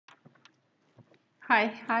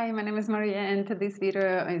Hi, my name is Maria, and this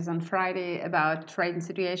video is on Friday about trading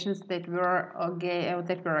situations that were okay,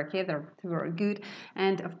 that were good.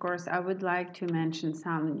 And of course, I would like to mention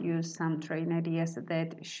some trading ideas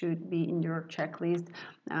that should be in your checklist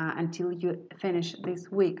until you finish this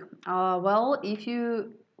week. Well, if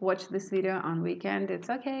you watch this video on weekend, it's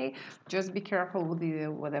okay. Just be careful with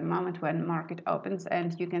the moment when market opens,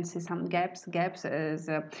 and you can see some gaps. Gaps is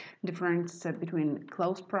a difference between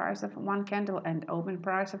close price of one candle and open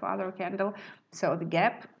price of other candle. So the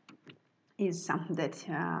gap is something that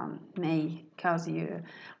may cause you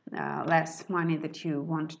less money that you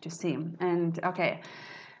want to see. And okay,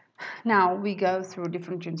 now we go through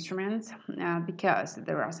different instruments because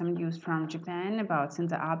there are some news from Japan about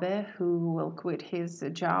Shinzo Abe, who will quit his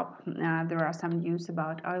job. There are some news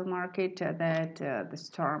about oil market that the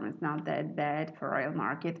storm is not that bad for oil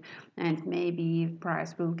market, and maybe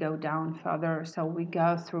price will go down further. So we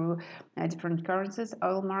go through different currencies,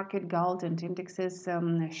 oil market, gold, and indexes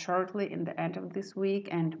shortly in the end of this week,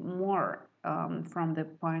 and more from the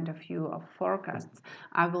point of view of forecasts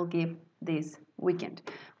I will give this weekend.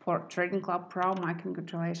 For Trading Club Pro, my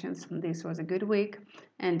congratulations. This was a good week,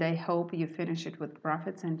 and I hope you finish it with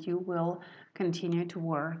profits and you will continue to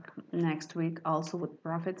work next week also with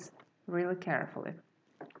profits really carefully.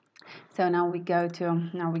 So now we go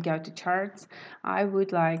to charts. I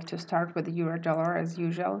would like to start with the euro dollar as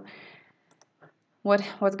usual.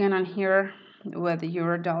 What's going on here with the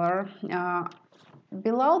euro dollar?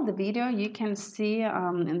 Below the video, you can see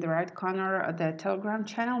in the right corner the Telegram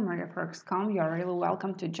channel, mariaforex.com. You are really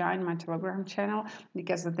welcome to join my Telegram channel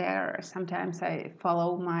because there sometimes I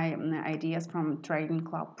follow my ideas from Trading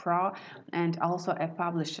Club Pro, and also I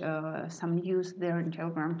publish some news there in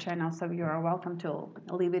Telegram channel. So you are welcome to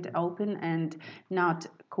leave it open and not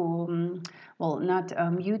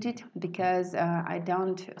mute it, because I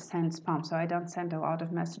don't send spam, so I don't send a lot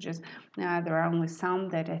of messages. There are only some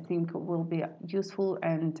that I think will be useful,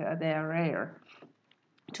 and they are rare.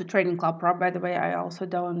 To Trading Club Pro, by the way, I also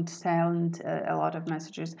don't send a lot of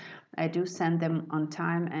messages. I do send them on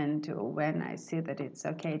time and when I see that it's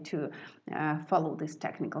okay to follow this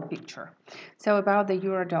technical picture. So about the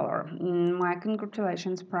euro dollar, my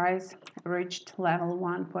congratulations, price reached level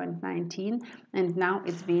 1.19, and now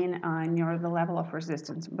it's been near the level of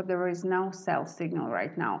resistance, but there is no sell signal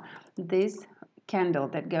right now. This candle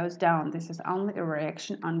that goes down, this is only a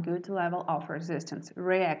reaction on good level of resistance.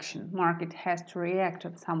 Reaction, market has to react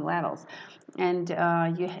at some levels, and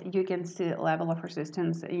you can see level of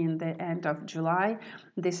resistance in the end of July.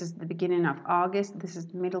 This is the beginning of August, this is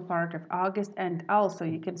the middle part of August, and also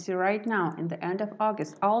you can see right now in the end of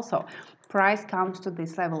August also price comes to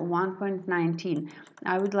this level 1.19.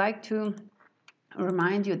 I would like to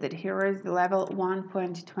remind you that here is the level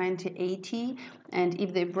 1.2080, and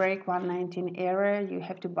if they break 119 area, you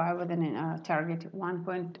have to buy within a target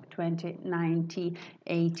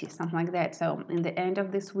 1.209080, something like that. So in the end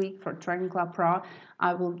of this week for Trading Club Pro,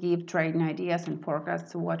 I will give trading ideas and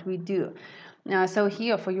forecasts what we do. So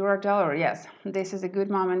here for euro dollar, yes, this is a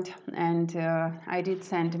good moment, and I did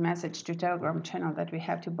send a message to Telegram channel that we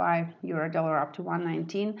have to buy euro dollar up to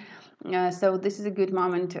 119. So this is a good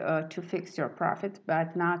moment to fix your profit,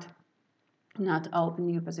 but not open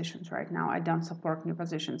new positions right now. I don't support new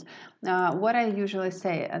positions. What I usually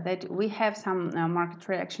say that we have some market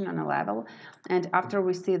reaction on a level, and after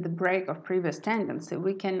we see the break of previous tendency,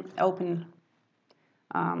 we can open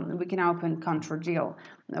contra deal.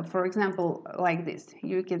 For example, like this,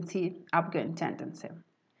 you can see upgoing tendency,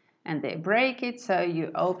 and they break it, so you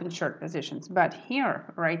open short positions. But here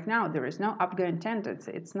right now there is no upgoing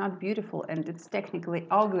tendency. It's not beautiful, and it's technically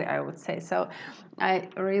ugly, I would say. So I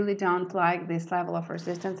really don't like this level of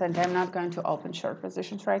resistance, and I'm not going to open short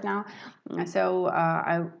positions right now. So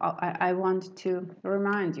I want to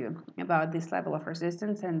remind you about this level of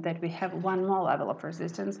resistance, and that we have one more level of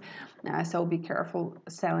resistance. So be careful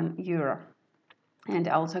selling euro. And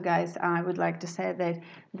also, guys, I would like to say that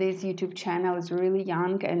this YouTube channel is really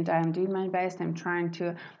young, and I'm doing my best. I'm trying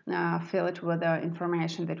to fill it with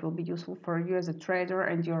information that will be useful for you as a trader,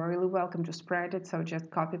 and you're really welcome to spread it. So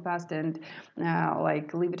just copy paste and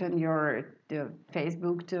leave it on your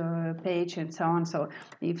Facebook page and so on. So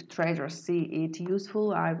if traders see it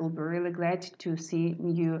useful, I will be really glad to see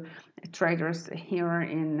new traders here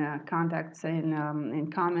in contacts in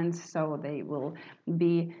comments, so they will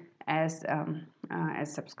be as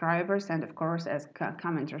as subscribers and of course as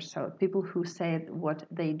commenters, so people who say what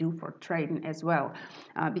they do for trading as well,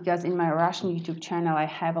 because in my Russian YouTube channel I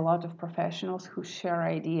have a lot of professionals who share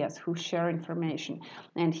ideas, who share information,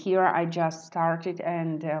 and here I just started,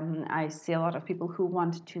 and I see a lot of people who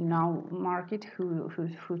want to know market, who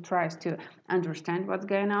tries to understand what's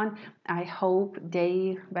going on. I hope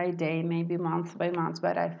day by day, maybe month by month,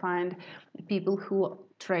 but I find people who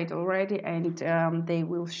trade already, and they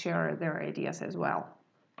will share their ideas as well.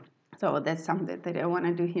 So that's something that I want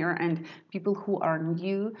to do here, and people who are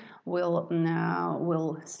new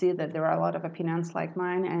will see that there are a lot of opinions like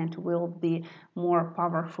mine, and will be more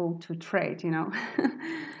powerful to trade, you know.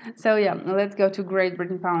 So yeah, let's go to Great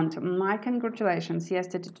Britain pound. My congratulations.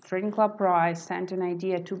 Yesterday to Trading Club Pro I sent an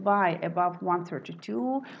idea to buy above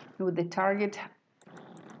 132 with the target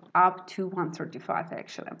up to 135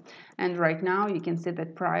 actually, and right now you can see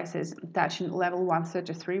that price is touching level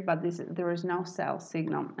 133, but there is no sell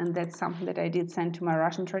signal, and that's something that I did send to my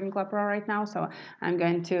Russian Trading Club Pro right now. So I'm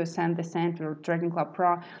going to send the same to Trading Club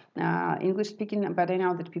Pro English speaking, but I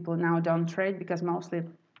know that people now don't trade because mostly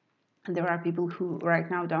there are people who right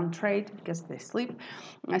now don't trade because they sleep.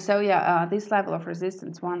 So yeah, this level of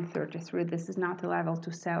resistance 133, this is not a level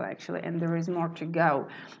to sell actually, and there is more to go.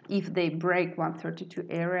 If they break 132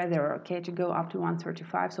 area, they're okay to go up to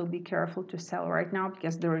 135, so be careful to sell right now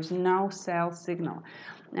because there is no sell signal.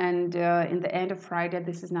 And in the end of Friday,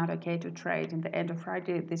 this is not okay to trade. In the end of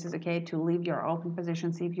Friday, this is okay to leave your open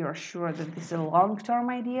positions if you're sure that this is a long-term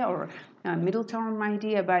idea or a middle-term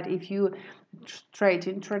idea. But if you trade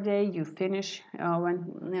intraday, you finish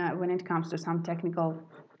when it comes to some technical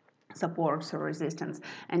supports or resistance,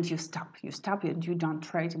 and you stop and you don't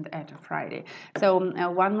trade in the end of Friday. So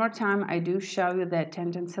one more time, I do show you that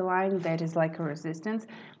tendency line that is like a resistance,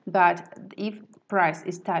 but if price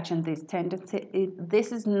is touching this tendency,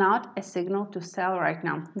 this is not a signal to sell right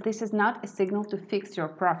now. This is not a signal to fix your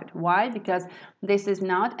profit. Why? Because this is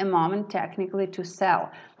not a moment technically to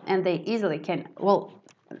sell, and they easily can, well,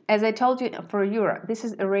 as I told you for euro, this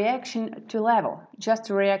is a reaction to level, just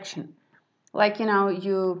a reaction. Like,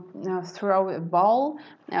 you throw a ball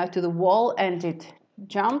to the wall and it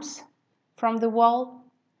jumps from the wall,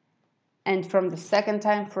 and from the second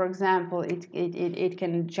time, for example, it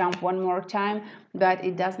can jump one more time, but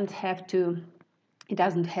it doesn't have to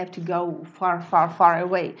go far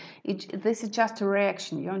away. This is just a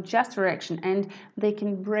reaction, just a reaction, and they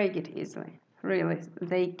can break it easily. Really,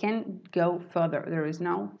 they can go further. There is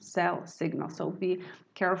no sell signal, so be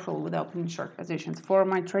careful with opening short positions. For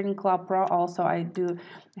my Trading Club Pro also, I do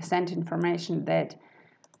send information that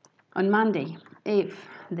on Monday, if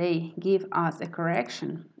they give us a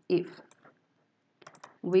correction, if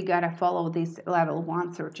we gotta follow this level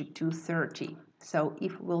 132.30. So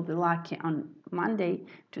if we'll be lucky on Monday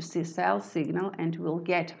to see sell signal and we'll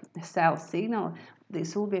get a sell signal,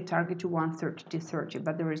 this will be a target to 132.30,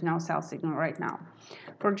 but there is no sell signal right now.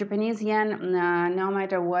 For Japanese yen, no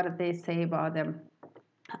matter what they say about the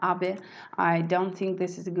Abe, I don't think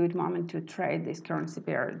this is a good moment to trade this currency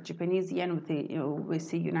pair. Japanese yen with the with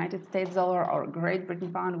the United States dollar or Great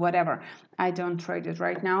Britain pound, whatever. I don't trade it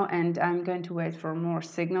right now, and I'm going to wait for more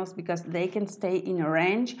signals because they can stay in a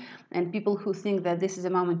range. And people who think that this is a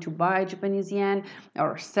moment to buy Japanese yen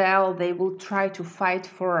or sell, they will try to fight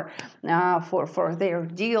for their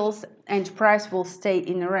deals, and price will stay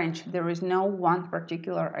in a range. There is no one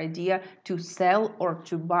particular idea to sell or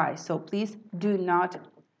to buy. So please do not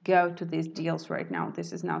go to these deals right now.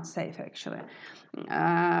 This is not safe actually.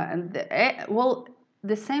 Well,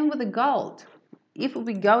 the same with the gold. If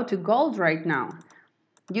we go to gold right now,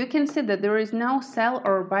 you can see that there is no sell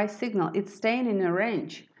or buy signal. It's staying in a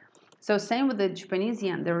range. So same with the Japanese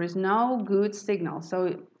yen. There is no good signal.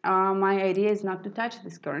 So my idea is not to touch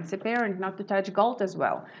this currency pair and not to touch gold as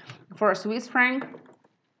well. For Swiss franc,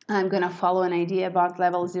 I'm going to follow an idea about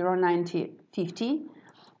level 0.9050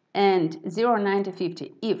 and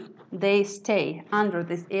 0.9050. If they stay under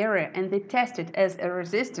this area and they test it as a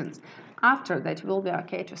resistance, after that it will be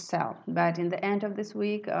okay to sell. But in the end of this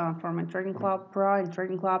week, for my Trading Club Pro and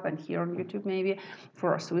Trading Club, and here on YouTube maybe,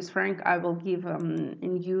 for Swiss franc, I will give a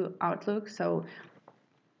new outlook. So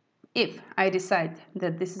if I decide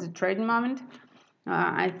that this is a trading moment,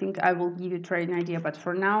 I think I will give you a trading idea. But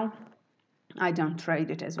for now, I don't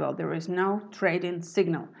trade it as well. There is no trading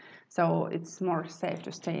signal. So it's more safe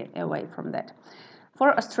to stay away from that.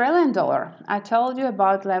 For Australian dollar, I told you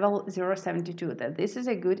about level 0.72, that this is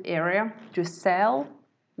a good area to sell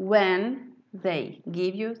when they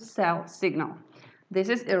give you sell signal. This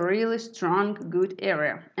is a really strong, good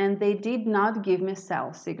area, and they did not give me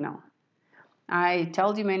sell signal. I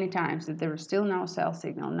told you many times that there is still no sell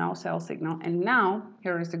signal, no sell signal, and now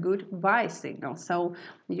here is a good buy signal. So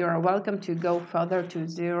you're welcome to go further to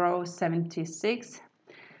 0.76,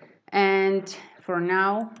 and for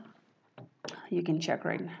now you can check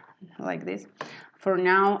right like this. For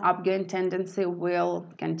now, upgain tendency will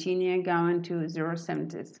continue going to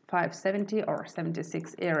 0.7570 or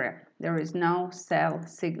 76 area. There is no sell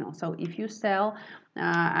signal. So if you sell,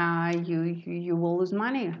 you will lose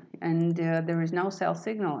money, and there is no sell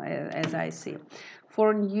signal as I see.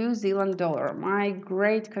 For New Zealand dollar, my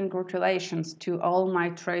great congratulations to all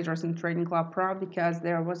my traders in Trading Club Pro, because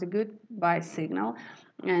there was a good buy signal,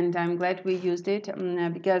 and I'm glad we used it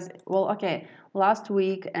because, well, okay, last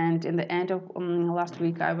week and in the end of last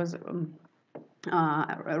week I was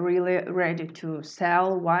really ready to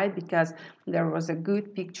sell. Why? Because there was a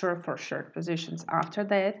good picture for short positions. After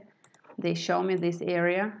that, they show me this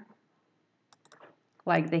area,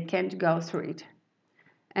 like they can't go through it,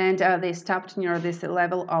 and they stopped near this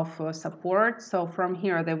level of support. So from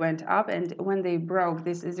here they went up, and when they broke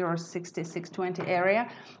this 0.6620 area,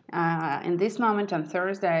 in this moment on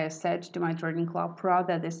Thursday I said to my Trading Club Pro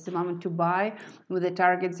that this is the moment to buy with the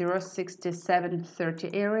target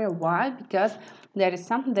 0.6730 area. Why? Because that is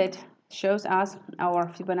something that shows us our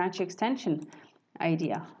Fibonacci extension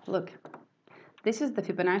idea. Look, this is the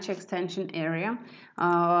Fibonacci extension area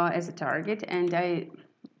as a target, and I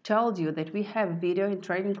told you that we have video in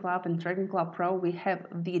Trading Club and Trading Club Pro. We have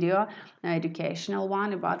video, educational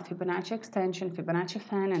one about Fibonacci extension, Fibonacci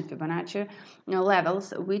fan, and Fibonacci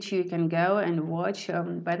levels, which you can go and watch.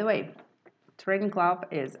 By the way, Trading Club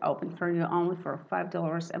is open for you only for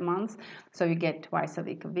 $5 a month, so you get twice a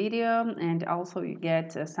week video, and also you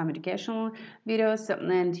get some educational videos,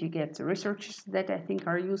 and you get research that I think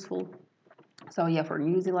are useful. So yeah, for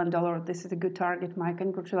New Zealand dollar, this is a good target. My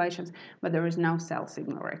congratulations, but there is no sell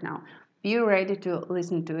signal right now. Be ready to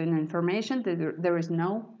listen to an information that there is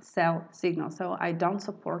no sell signal. So I don't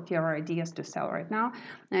support your ideas to sell right now,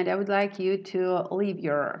 and I would like you to leave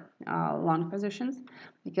your long positions,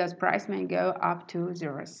 because price may go up to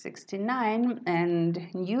 0.69, and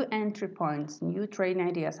new entry points, new trading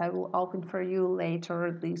ideas I will open for you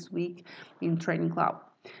later this week in Trading Club.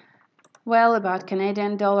 Well, about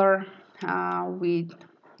Canadian dollar, we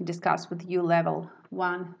discussed with you level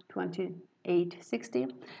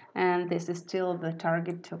 128.60, and this is still the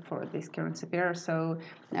target for this currency pair. So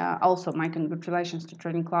also my congratulations to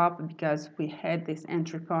Trading Club, because we had this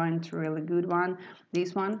entry point, really good one,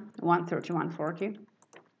 this one 131.40,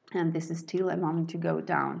 and this is still a moment to go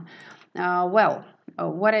down.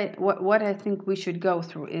 What I think we should go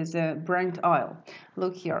through is Brent oil.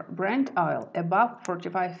 Look here, Brent oil above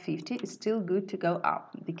 45.50 is still good to go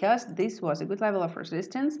up, because this was a good level of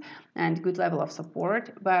resistance and good level of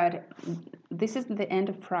support. But this is the end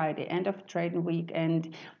of Friday, end of trading week,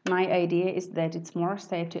 and my idea is that it's more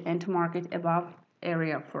safe to enter market above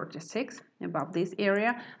area 46, above this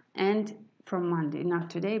area, and from Monday, not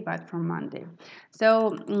today, but from Monday.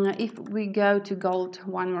 So if we go to gold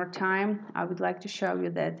one more time, I would like to show you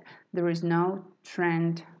that there is no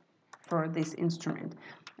trend for this instrument.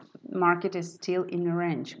 Market is still in a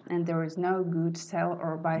range, and there is no good sell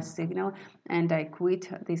or buy signal, and I quit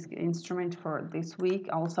this instrument for this week.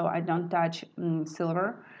 Also, I don't touch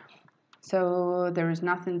silver. So there is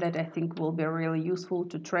nothing that I think will be really useful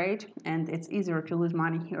to trade, and it's easier to lose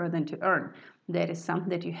money here than to earn. That is something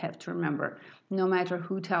that you have to remember. No matter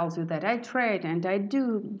who tells you that I trade and I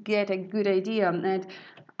do get a good idea, and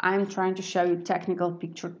I'm trying to show you technical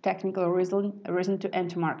picture, technical reason to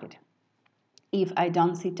enter market. If I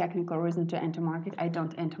don't see technical reason to enter market, I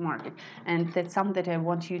don't enter market. And that's something that I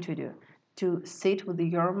want you to do, to sit with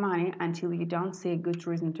your money until you don't see a good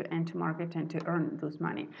reason to enter market and to earn those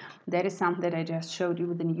money. That is something that I just showed you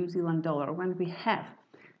with the New Zealand dollar. When we have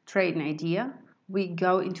trading idea, we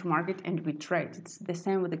go into market and we trade. It's the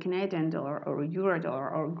same with the Canadian dollar or Euro dollar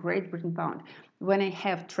or Great Britain pound. When I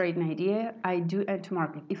have trading idea, I do enter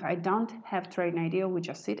market. If I don't have trading idea, we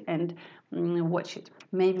just sit and watch it,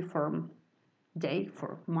 maybe for day,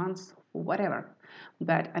 for months, whatever.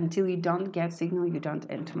 But until you don't get signal, you don't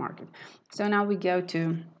enter market. So now we go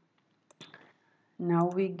to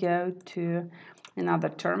another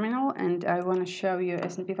terminal, and I want to show you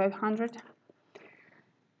S&P 500,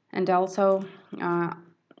 and also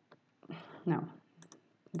no,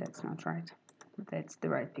 that's not right. That's the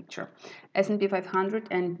right picture. S&P 500,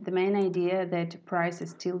 and the main idea that price is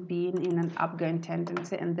still being in an upgoing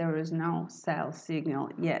tendency, and there is no sell signal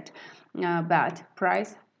yet. But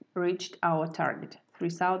price reached our target.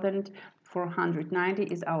 3,490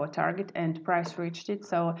 is our target, and price reached it.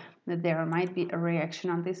 So there might be a reaction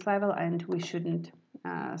on this level, and we shouldn't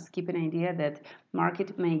skip an idea that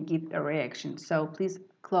market may give a reaction. So please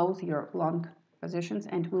close your long positions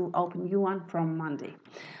and we'll open you one from Monday.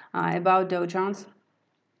 About Dow Jones,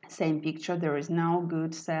 same picture. There is no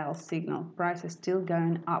good sell signal. Price is still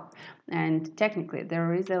going up, and technically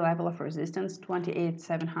there is a level of resistance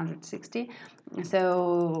 28,760.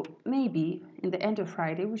 So maybe in the end of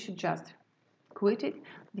Friday we should just quit it,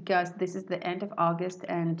 because this is the end of August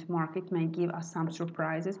and market may give us some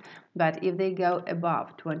surprises. But if they go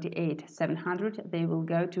above 28,700, they will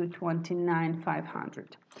go to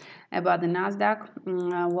 29,500. About the Nasdaq,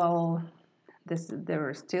 well, there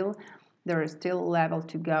is still level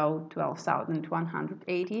to go,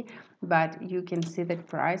 12,180, but you can see that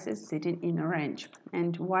price is sitting in a range,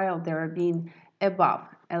 and while they are being above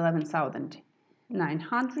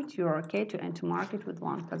 11,900, you're okay to enter market with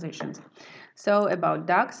long positions. So about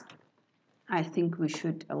DAX, I think we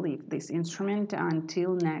should leave this instrument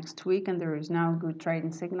until next week, and there is no good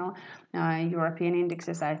trading signal. European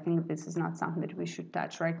indexes, I think this is not something that we should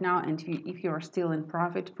touch right now. And if you are still in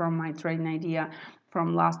profit from my trading idea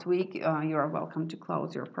from last week, you are welcome to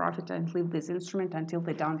close your profit and leave this instrument until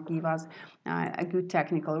they don't give us a good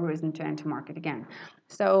technical reason to enter market again.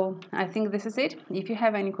 So I think this is it. If you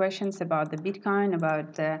have any questions about the Bitcoin,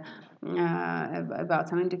 about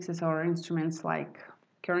some indexes or instruments like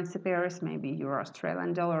currency pairs, maybe your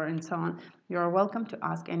Australian dollar and so on, you are welcome to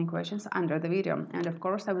ask any questions under the video. And of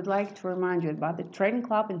course, I would like to remind you about the Trading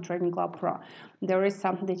Club and Trading Club Pro. There is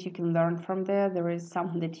something that you can learn from there. There is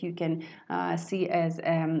something that you can see as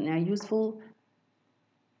a useful,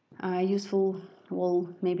 well,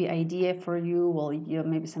 maybe idea for you, well,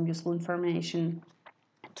 maybe some useful information.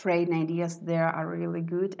 Trading ideas there are really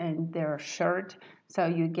good and they're short, so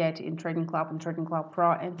you get in Trading Club and Trading Club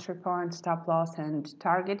Pro entry point, stop loss and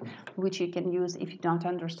target, which you can use. If you don't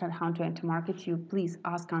understand how to enter market, you please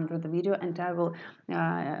ask under the video and I will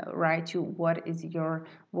write you what is your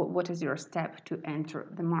step to enter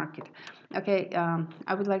the market. Okay,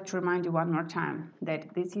 I would like to remind you one more time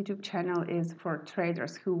that this YouTube channel is for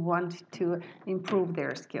traders who want to improve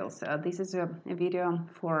their skills. This is a video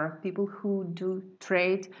for people who do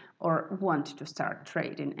trade or want to start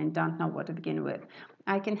trading and don't know what to begin with.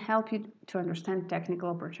 I can help you to understand technical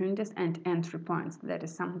opportunities and entry points. That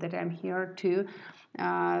is something that I'm here to.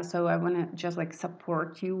 So I want to just like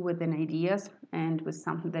support you with an ideas and with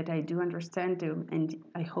something that I do understand, and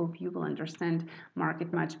I hope you will understand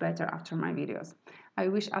market much better after my videos. I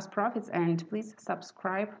wish us profits, and please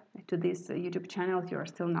subscribe to this YouTube channel if you are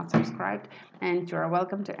still not subscribed, and you are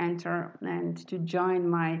welcome to enter and to join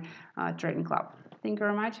my trading club. Thank you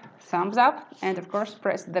very much. Thumbs up, and of course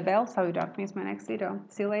press the bell so you don't miss my next video.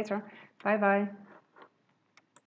 See you later. Bye bye.